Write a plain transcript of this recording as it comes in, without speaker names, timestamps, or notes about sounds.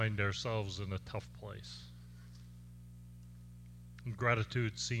find ourselves in a tough place. And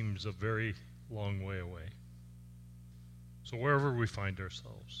gratitude seems a very long way away. So wherever we find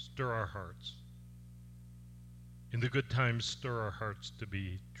ourselves, stir our hearts. In the good times, stir our hearts to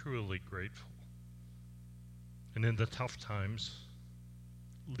be truly grateful. And in the tough times,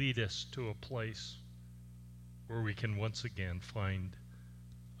 lead us to a place where we can once again find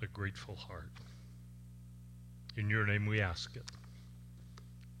a grateful heart. In your name we ask it.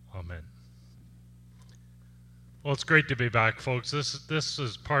 Amen. Well, it's great to be back, folks. This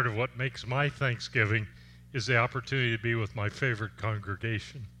is part of what makes my Thanksgiving, is the opportunity to be with my favorite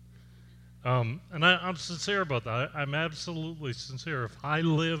congregation. And I'm sincere about that. I'm absolutely sincere. If I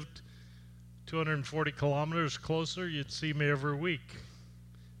lived 240 kilometers closer, you'd see me every week.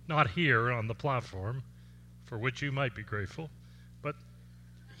 Not here on the platform, for which you might be grateful, but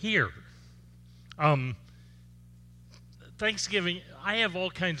here. Thanksgiving, I have all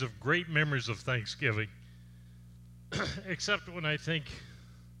kinds of great memories of Thanksgiving, except when I think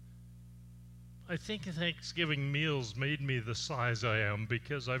Thanksgiving meals made me the size I am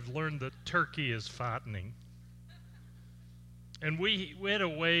because I've learned that turkey is fattening. And we had a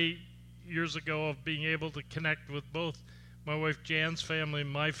way years ago of being able to connect with both my wife Jan's family and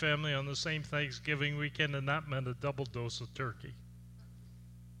my family on the same Thanksgiving weekend, and that meant a double dose of turkey.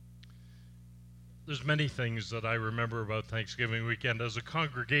 There's many things that I remember about Thanksgiving weekend. As a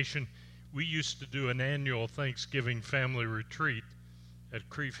congregation, we used to do an annual Thanksgiving family retreat at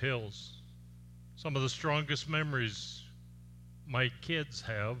Creve Hills. Some of the strongest memories my kids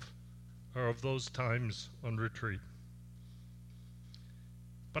have are of those times on retreat.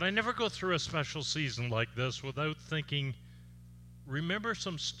 But I never go through a special season like this without thinking, remember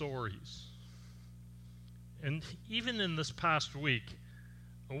some stories. And even in this past week,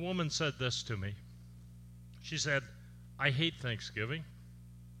 a woman said this to me. She said, I hate Thanksgiving.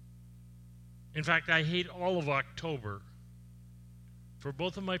 In fact, I hate all of October. For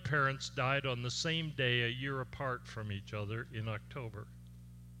both of my parents died on the same day a year apart from each other in October.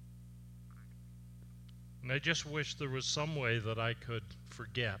 And I just wish there was some way that I could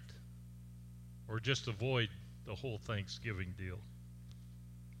forget or just avoid the whole Thanksgiving deal.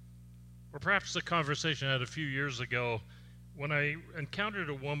 Or perhaps the conversation I had a few years ago when I encountered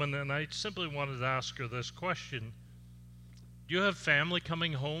a woman and I simply wanted to ask her this question. Do you have family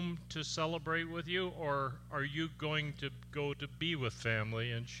coming home to celebrate with you, or are you going to go to be with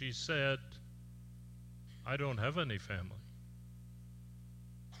family? And she said, I don't have any family.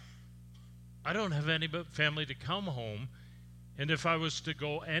 I don't have any family to come home, and if I was to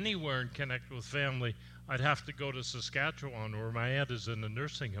go anywhere and connect with family, I'd have to go to Saskatchewan, where my aunt is in a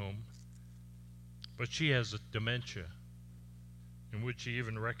nursing home. But she has a dementia, and would she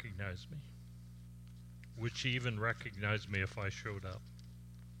even recognize me? Would she even recognize me if I showed up?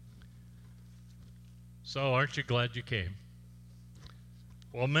 So aren't you glad you came?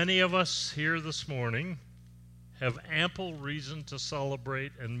 Well, many of us here this morning have ample reason to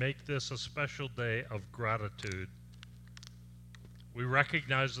celebrate and make this a special day of gratitude. We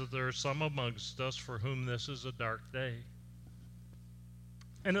recognize that there are some amongst us for whom this is a dark day.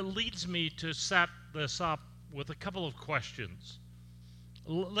 And it leads me to set this up with a couple of questions.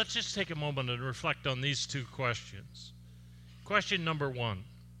 Let's just take a moment and reflect on these two questions. Question number one,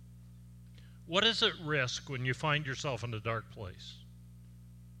 what is at risk when you find yourself in a dark place?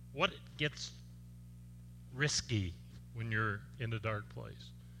 What gets risky when you're in a dark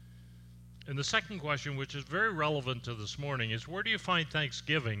place? And the second question, which is very relevant to this morning, is where do you find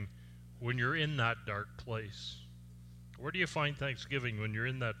Thanksgiving when you're in that dark place? Where do you find Thanksgiving when you're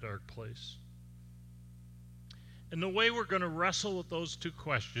in that dark place? And the way we're going to wrestle with those two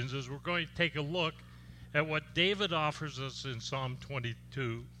questions is we're going to take a look at what David offers us in Psalm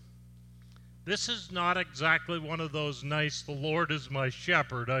 22. This is not exactly one of those nice, the Lord is my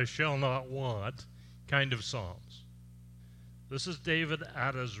shepherd, I shall not want kind of psalms. This is David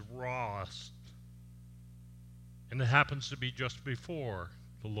at his rawest. And it happens to be just before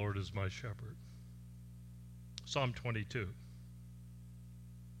the Lord is my shepherd. Psalm 22.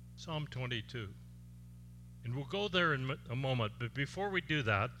 Psalm 22. And we'll go there in a moment, but before we do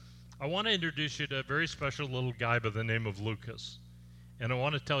that, I want to introduce you to a very special little guy by the name of Lucas. And I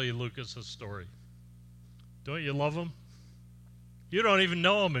want to tell you Lucas's story. Don't you love him? You don't even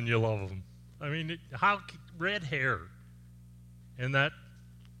know him and you love him. I mean, how red hair and that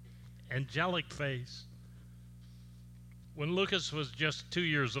angelic face. When Lucas was just 2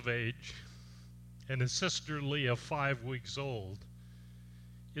 years of age and his sister Leah 5 weeks old,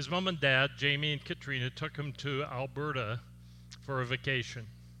 his mom and dad, Jamie and Katrina, took him to Alberta for a vacation.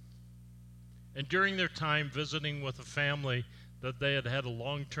 And during their time visiting with a family that they had had a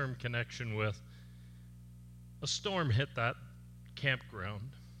long-term connection with, a storm hit that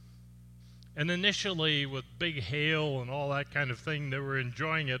campground. And initially, with big hail and all that kind of thing, they were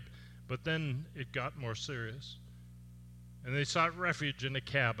enjoying it, but then it got more serious. And they sought refuge in a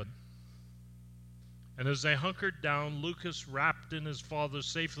cabin. And as they hunkered down, Lucas wrapped in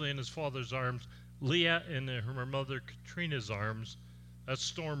safely in his father's arms, Leah in her mother Katrina's arms, that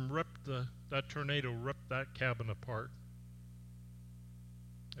tornado ripped that cabin apart.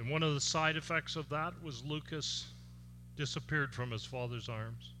 And one of the side effects of that was Lucas disappeared from his father's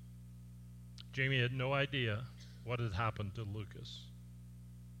arms. Jamie had no idea what had happened to Lucas.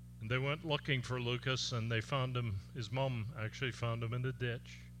 And they went looking for Lucas, and they found him. His mom actually found him in the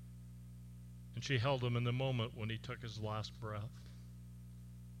ditch. And she held him in the moment when he took his last breath.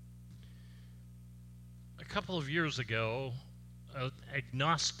 A couple of years ago, an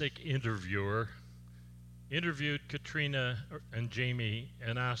agnostic interviewer interviewed Katrina and Jamie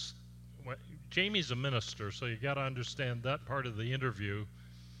and asked, Jamie's a minister, so you got to understand that part of the interview.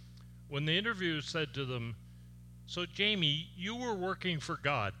 When the interviewer said to them, so Jamie, you were working for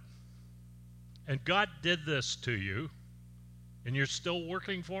God, and God did this to you, and you're still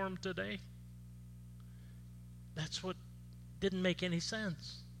working for him today? That's what didn't make any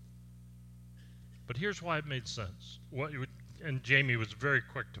sense. But here's why it made sense. And Jamie was very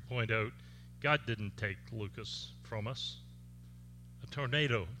quick to point out, God didn't take Lucas from us. A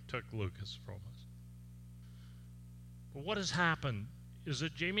tornado took Lucas from us. But what has happened is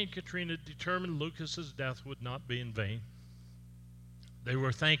that Jamie and Katrina determined Lucas's death would not be in vain. They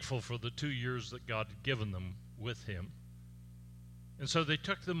were thankful for the 2 years that God had given them with him. And so they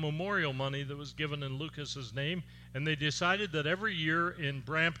took the memorial money that was given in Lucas's name, and they decided that every year in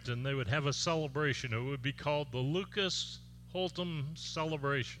Brampton they would have a celebration. It would be called the Lucas Holtom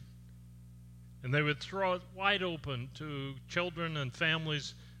Celebration. And they would throw it wide open to children and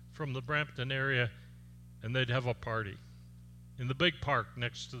families from the Brampton area, and they'd have a party in the big park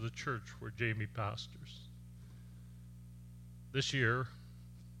next to the church where Jamie pastors. This year,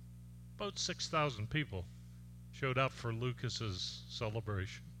 about 6,000 people showed up for Lucas's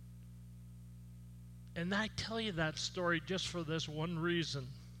celebration. And I tell you that story just for this one reason.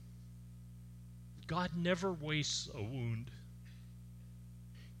 God never wastes a wound.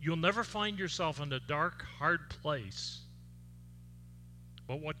 You'll never find yourself in a dark, hard place,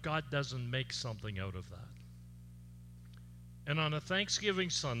 but what God does and makes something out of that. And on a Thanksgiving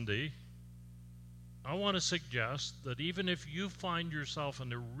Sunday, I want to suggest that even if you find yourself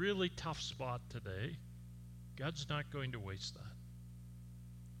in a really tough spot today, God's not going to waste that.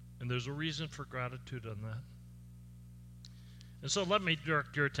 And there's a reason for gratitude on that. And so let me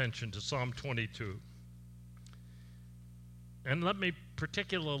direct your attention to Psalm 22. And let me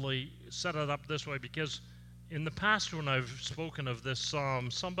particularly set it up this way, because in the past when I've spoken of this psalm,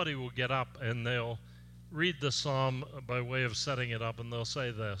 somebody will get up and they'll read the psalm by way of setting it up, and they'll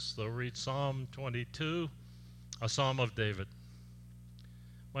say this. They'll read Psalm 22, a psalm of David.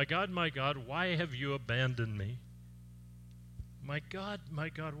 My God, why have you abandoned me? My God,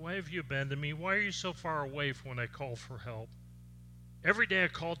 why have you abandoned me? Why are you so far away when I call for help? Every day I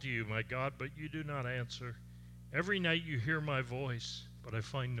call to you, my God, but you do not answer. Every night you hear my voice, but I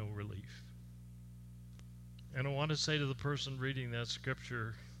find no relief. And I want to say to the person reading that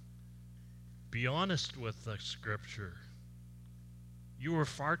scripture, be honest with the scripture. You are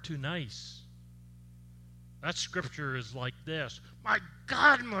far too nice. That scripture is like this. My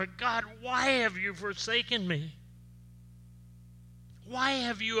God, why have you forsaken me? Why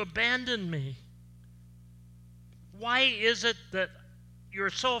have you abandoned me? Why is it that you're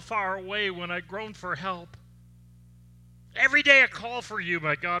so far away when I groan for help? Every day I call for you,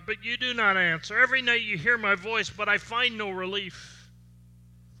 my God, but you do not answer. Every night you hear my voice, but I find no relief.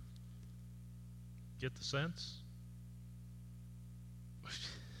 Get the sense?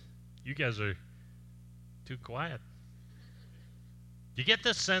 You guys are too quiet. Do you get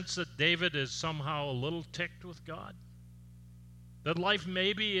the sense that David is somehow a little ticked with God? That life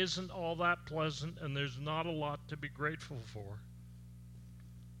maybe isn't all that pleasant and there's not a lot to be grateful for.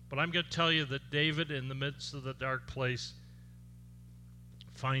 But I'm going to tell you that David, in the midst of the dark place,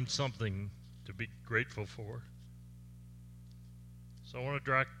 finds something to be grateful for. So I want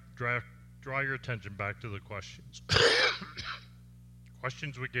to draw your attention back to the questions.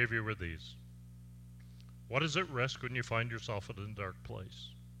 Questions we gave you were these. What is at risk when you find yourself in a dark place?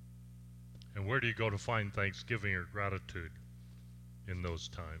 And where do you go to find thanksgiving or gratitude in those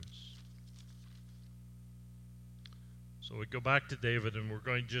times? So we go back to David, and we're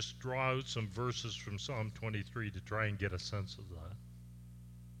going to just draw out some verses from Psalm 23 to try and get a sense of that.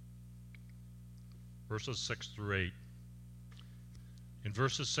 Verses 6 through 8. In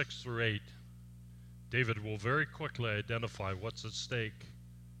verses 6 through 8, David will very quickly identify what's at stake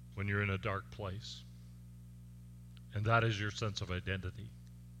when you're in a dark place. And that is your sense of identity.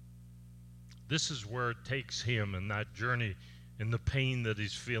 This is where it takes him in that journey, in the pain that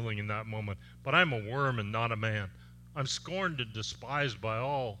he's feeling in that moment. But I'm a worm and not a man. I'm scorned and despised by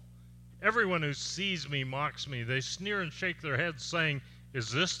all. Everyone who sees me mocks me. They sneer and shake their heads, saying,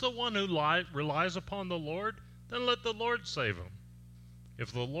 "Is this the one who relies upon the Lord? Then let the Lord save him.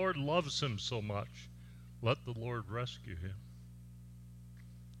 If the Lord loves him so much, let the Lord rescue him."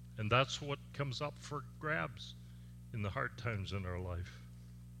 And that's what comes up for grabs in the hard times in our life.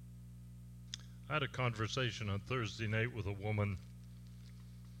 I had a conversation on Thursday night with a woman,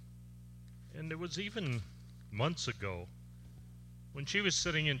 and it was even months ago when she was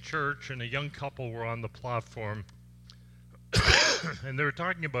sitting in church and a young couple were on the platform and they were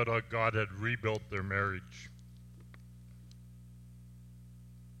talking about how God had rebuilt their marriage.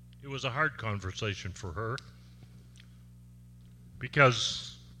 It was a hard conversation for her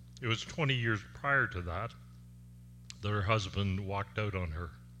because it was 20 years prior to that her husband walked out on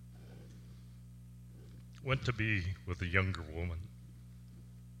her, went to be with a younger woman.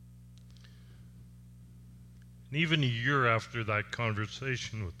 And even a year after that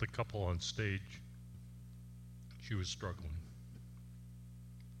conversation with the couple on stage, she was struggling.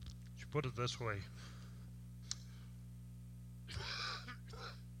 She put it this way: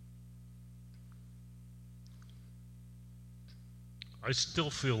 I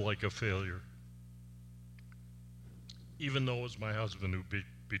still feel like a failure, even though it was my husband who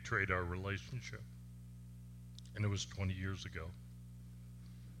betrayed our relationship, and it was 20 years ago.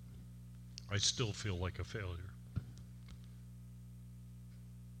 I still feel like a failure.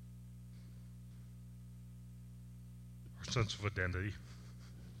 Our sense of identity.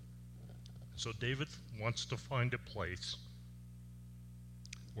 So David wants to find a place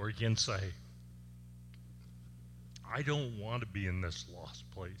where he can say, I don't want to be in this lost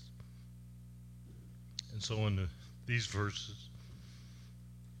place. And so in these verses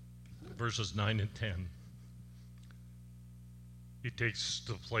 9 and 10, he takes us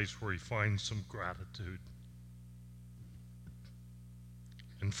to a place where he finds some gratitude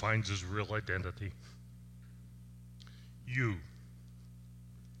and finds his real identity. You,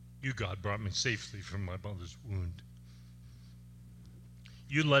 God, brought me safely from my mother's wound.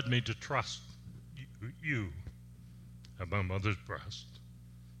 You led me to trust you at my mother's breast.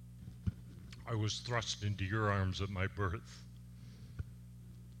 I was thrust into your arms at my birth.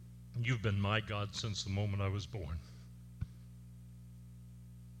 You've been my God since the moment I was born.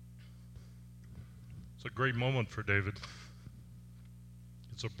 It's a great moment for David.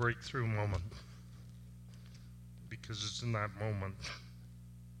 It's a breakthrough moment, because it's in that moment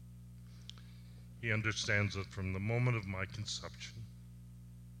he understands that from the moment of my conception,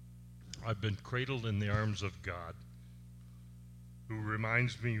 I've been cradled in the arms of God, who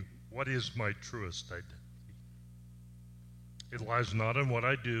reminds me what is my truest identity. It lies not in what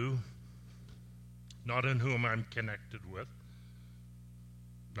I do, not in whom I'm connected with,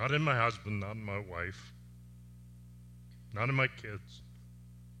 not in my husband, not in my wife, not in my kids.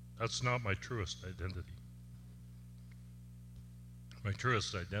 That's not my truest identity. My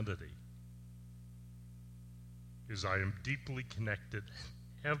truest identity is I am deeply connected,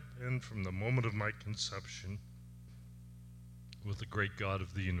 have been from the moment of my conception, with the great God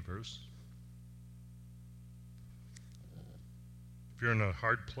of the universe. If you're in a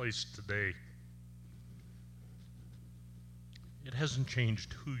hard place today, it hasn't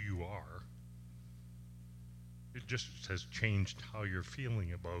changed who you are. It just has changed how you're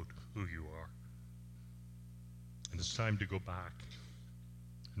feeling about who you are. And it's time to go back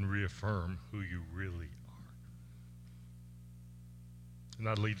and reaffirm who you really are. And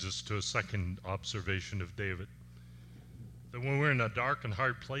that leads us to a second observation of David. That when we're in a dark and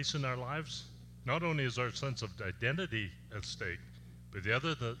hard place in our lives, not only is our sense of identity at stake, but the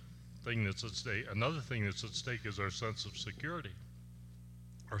other thing that's at stake, another thing that's at stake is our sense of security.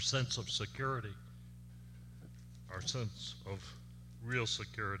 Our sense of security. Our sense of real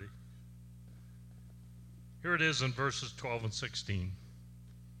security. Here it is in verses 12 and 16.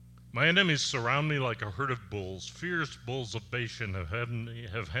 My enemies surround me like a herd of bulls. Fierce bulls of Bashan have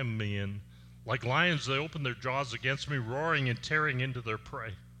hemmed me in. Like lions, they open their jaws against me, roaring and tearing into their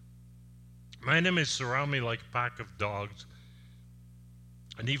prey. My enemies surround me like a pack of dogs.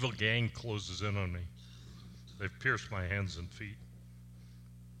 An evil gang closes in on me. They've pierced my hands and feet.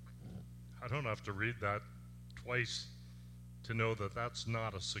 I don't have to read that twice to know that that's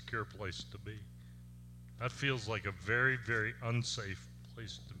not a secure place to be. That feels like a very, very unsafe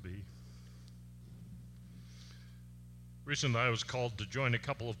place to be. Recently, I was called to join a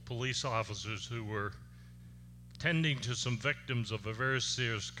couple of police officers who were tending to some victims of a very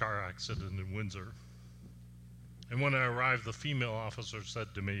serious car accident in Windsor. And when I arrived, the female officer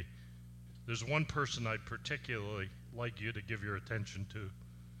said to me, "There's one person I'd particularly like you to give your attention to."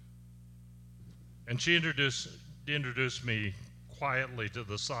 And she introduced me quietly to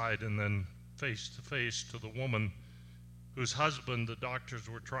the side and then face to face to the woman whose husband the doctors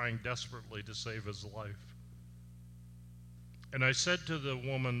were trying desperately to save his life. And I said to the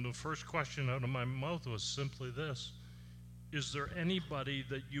woman, the first question out of my mouth was simply this: is there anybody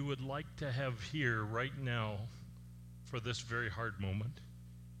that you would like to have here right now for this very hard moment?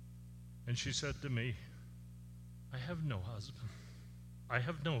 And she said to me, "I have no husband. I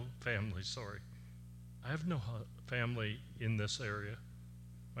have no family, sorry. I have no family in this area.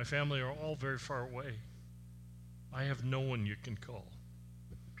 My family are all very far away. I have no one you can call."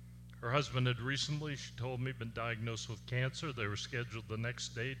 Her husband had recently, she told me, been diagnosed with cancer. They were scheduled the next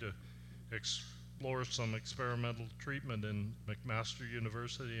day to explore some experimental treatment in McMaster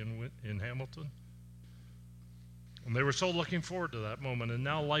University in Hamilton. And they were so looking forward to that moment, and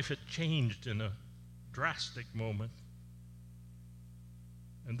now life had changed in a drastic moment.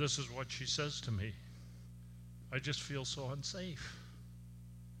 And this is what she says to me: "I just feel so unsafe.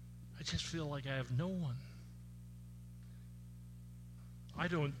 I just feel like I have no one." I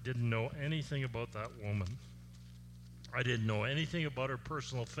didn't know anything about that woman. I didn't know anything about her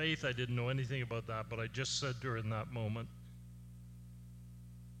personal faith. I didn't know anything about that, but I just said to her in that moment,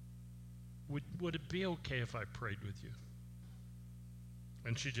 would it be okay if I prayed with you?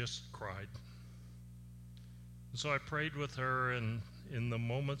 And she just cried. And so I prayed with her, and in the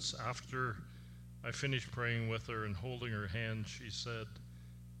moments after I finished praying with her and holding her hand, she said,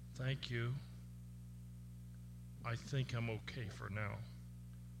 "Thank you. I think I'm okay for now."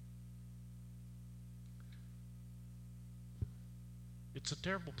 It's a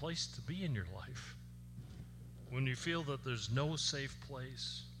terrible place to be in your life when you feel that there's no safe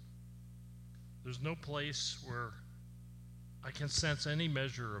place. There's no place where I can sense any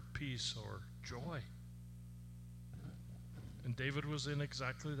measure of peace or joy. And David was in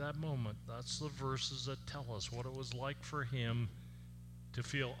exactly that moment. That's the verses that tell us what it was like for him to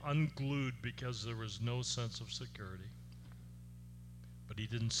feel unglued because there was no sense of security. But he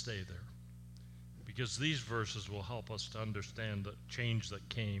didn't stay there, because these verses will help us to understand the change that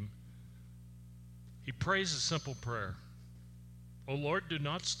came. He prays a simple prayer: "O Lord, do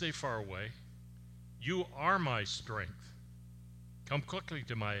not stay far away. You are my strength. Come quickly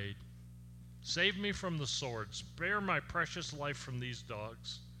to my aid. Save me from the sword. Spare my precious life from these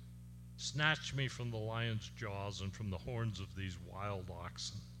dogs. Snatch me from the lion's jaws and from the horns of these wild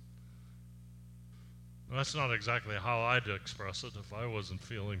oxen." Well, that's not exactly how I'd express it if I wasn't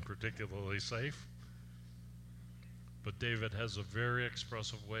feeling particularly safe. But David has a very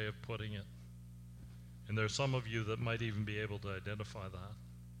expressive way of putting it. And there's some of you that might even be able to identify that.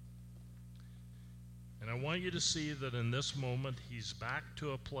 And I want you to see that in this moment, he's back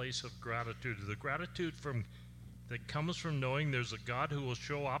to a place of gratitude. The gratitude that comes from knowing there's a God who will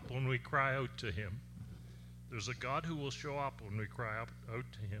show up when we cry out to him. There's a God who will show up when we cry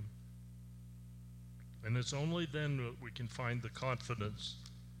out to him. And it's only then that we can find the confidence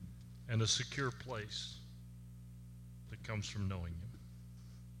and a secure place that comes from knowing him.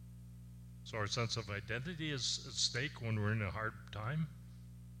 So our sense of identity is at stake when we're in a hard time.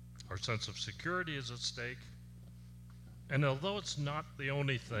 Our sense of security is at stake. And although it's not the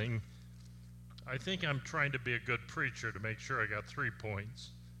only thing, I think I'm trying to be a good preacher to make sure I got 3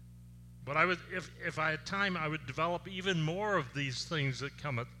 points. But I would, if I had time, I would develop even more of these things that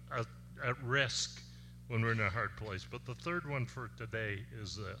come at risk when we're in a hard place. But the third one for today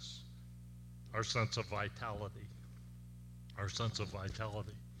is this: our sense of vitality. Our sense of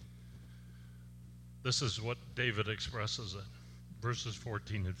vitality. This is what David expresses it. Verses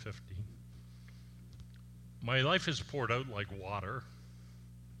 14 and 15. "My life is poured out like water.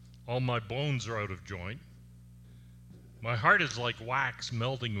 All my bones are out of joint. My heart is like wax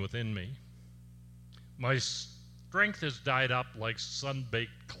melting within me. My strength has died up like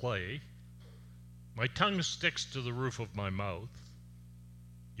sun-baked clay. My tongue sticks to the roof of my mouth.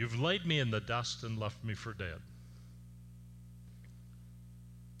 You've laid me in the dust and left me for dead."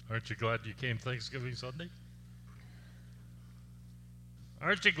 Aren't you glad you came Thanksgiving Sunday?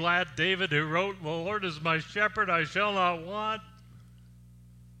 Aren't you glad David, who wrote, "The Lord is my shepherd, I shall not want,"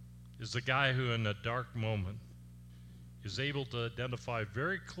 is the guy who in a dark moment is able to identify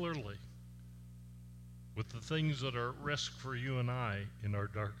very clearly with the things that are at risk for you and I in our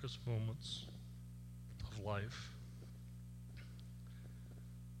darkest moments of life.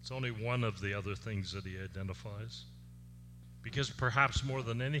 It's only one of the other things that he identifies. Because perhaps more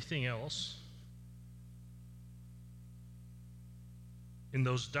than anything else, in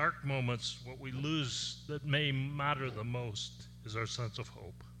those dark moments, what we lose that may matter the most is our sense of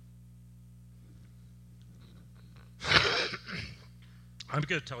hope. I'm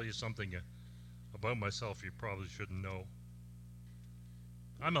going to tell you something about myself you probably shouldn't know.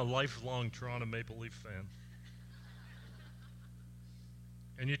 I'm a lifelong Toronto Maple Leaf fan.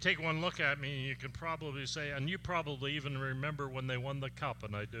 And you take one look at me and you can probably say, and you probably even remember when they won the cup,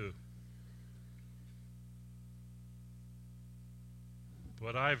 and I do.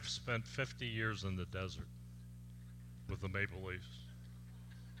 But I've spent 50 years in the desert with the Maple Leafs.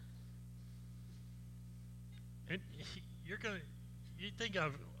 And you think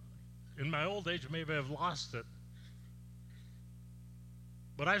in my old age, maybe I've lost it.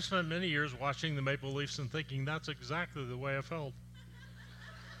 But I've spent many years watching the Maple Leafs and thinking that's exactly the way I felt.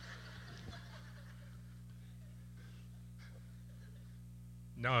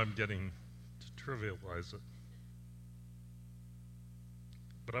 Now I'm getting to trivialize it.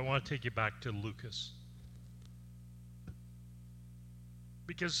 But I want to take you back to Lucas.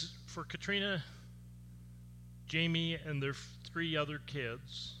 Because for Katrina, Jamie, and their 3 other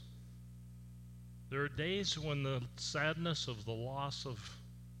kids, there are days when the sadness of the loss of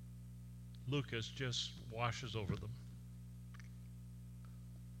Lucas just washes over them.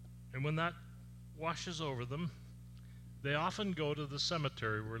 And when that washes over them, they often go to the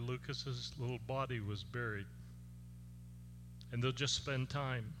cemetery where Lucas's little body was buried. And they'll just spend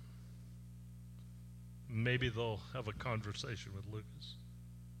time. Maybe they'll have a conversation with Lucas.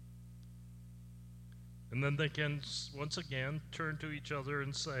 And then they can once again turn to each other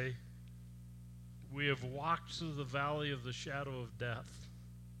and say, we have walked through the valley of the shadow of death,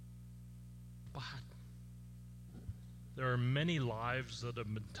 but there are many lives that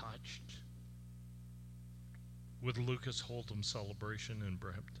have been touched with Lucas Holtom celebration in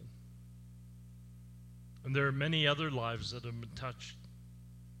Brampton. And there are many other lives that have been touched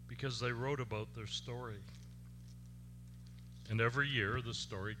because they wrote about their story. And every year the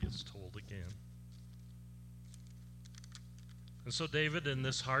story gets told again. And so David, in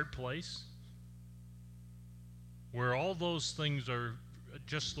this hard place, where all those things are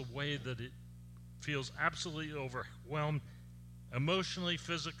just the way that it feels absolutely overwhelmed, emotionally,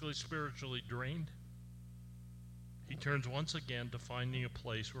 physically, spiritually drained, he turns once again to finding a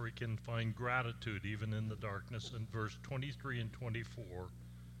place where he can find gratitude even in the darkness. In verse 23 and 24,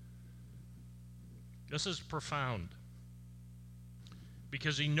 this is profound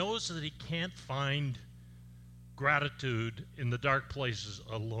because he knows that he can't find gratitude in the dark places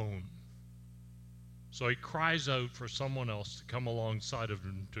alone. So he cries out for someone else to come alongside of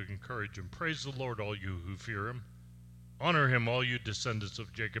him to encourage him. Praise the Lord, all you who fear him. Honor him, all you descendants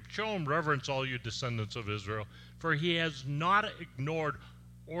of Jacob. Show him reverence, all you descendants of Israel. For he has not ignored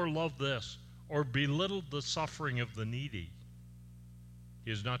or loved this, or belittled the suffering of the needy.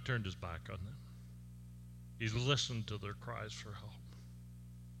 He has not turned his back on them. He's listened to their cries for help.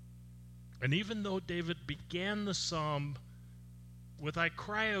 And even though David began the psalm with, I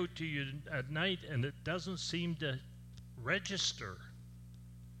cry out to you at night, and it doesn't seem to register,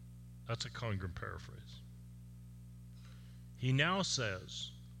 that's a Congram paraphrase. He now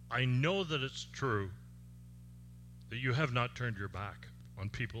says, I know that it's true that you have not turned your back on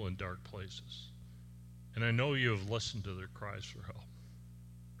people in dark places. And I know you have listened to their cries for help.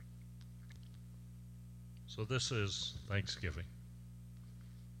 So this is Thanksgiving.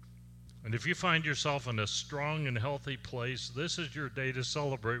 And if you find yourself in a strong and healthy place, this is your day to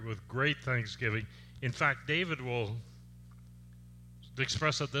celebrate with great thanksgiving. In fact, David will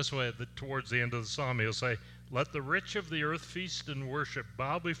express it this way towards the end of the psalm. He'll say, let the rich of the earth feast and worship,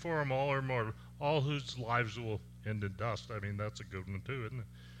 bow before him all or more, all whose lives will end in dust. I mean, that's a good one too, isn't it?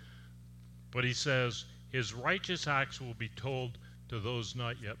 But he says, his righteous acts will be told to those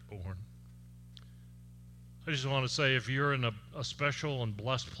not yet born. I just want to say, if you're in a special and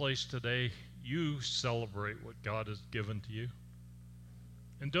blessed place today, you celebrate what God has given to you.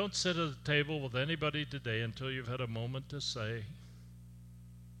 And don't sit at the table with anybody today until you've had a moment to say,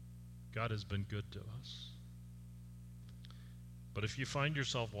 God has been good to us. But if you find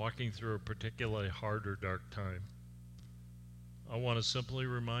yourself walking through a particularly hard or dark time, I want to simply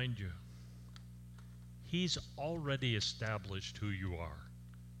remind you, He's already established who you are.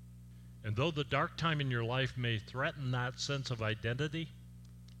 And though the dark time in your life may threaten that sense of identity,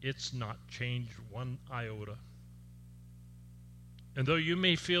 it's not changed one iota. And though you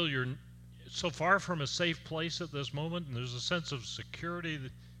may feel you're so far from a safe place at this moment, and there's a sense of security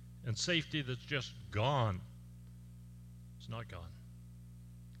and safety that's just gone, it's not gone.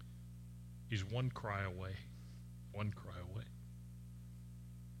 He's one cry away. one cry away.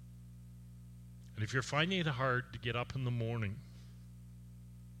 And if you're finding it hard to get up in the morning,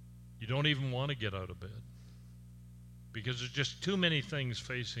 you don't even want to get out of bed because there's just too many things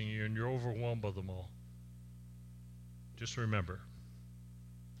facing you and you're overwhelmed by them all. Just remember,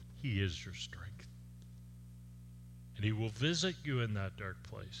 He is your strength. And He will visit you in that dark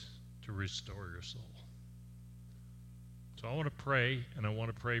place to restore your soul. So I want to pray, and I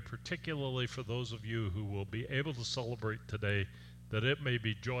want to pray particularly for those of you who will be able to celebrate today, that it may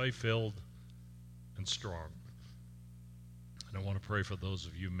be joy-filled and strong. And I want to pray for those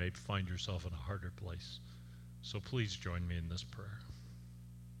of you who may find yourself in a harder place. So please join me in this prayer.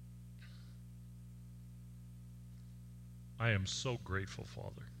 I am so grateful,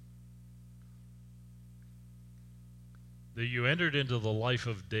 Father, that you entered into the life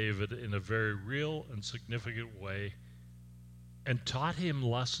of David in a very real and significant way and taught him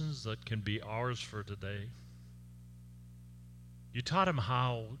lessons that can be ours for today. You taught him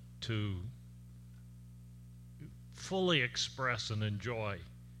how to fully express and enjoy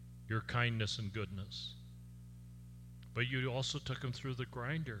your kindness and goodness. But you also took him through the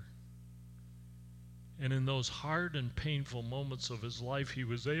grinder. And in those hard and painful moments of his life, he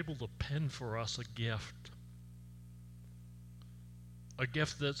was able to pen for us a gift. A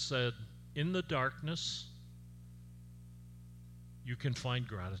gift that said, in the darkness, you can find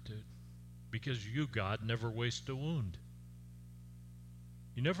gratitude because you, God, never waste a wound.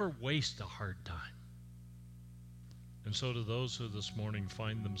 You never waste a hard time. And so to those who this morning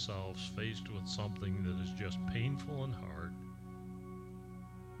find themselves faced with something that is just painful and hard,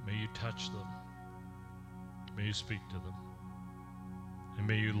 may you touch them. May you speak to them. And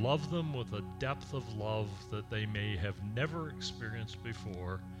may you love them with a depth of love that they may have never experienced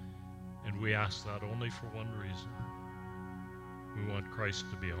before. And we ask that only for one reason. We want Christ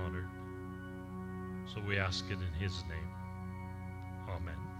to be honored. So we ask it in His name. Amen.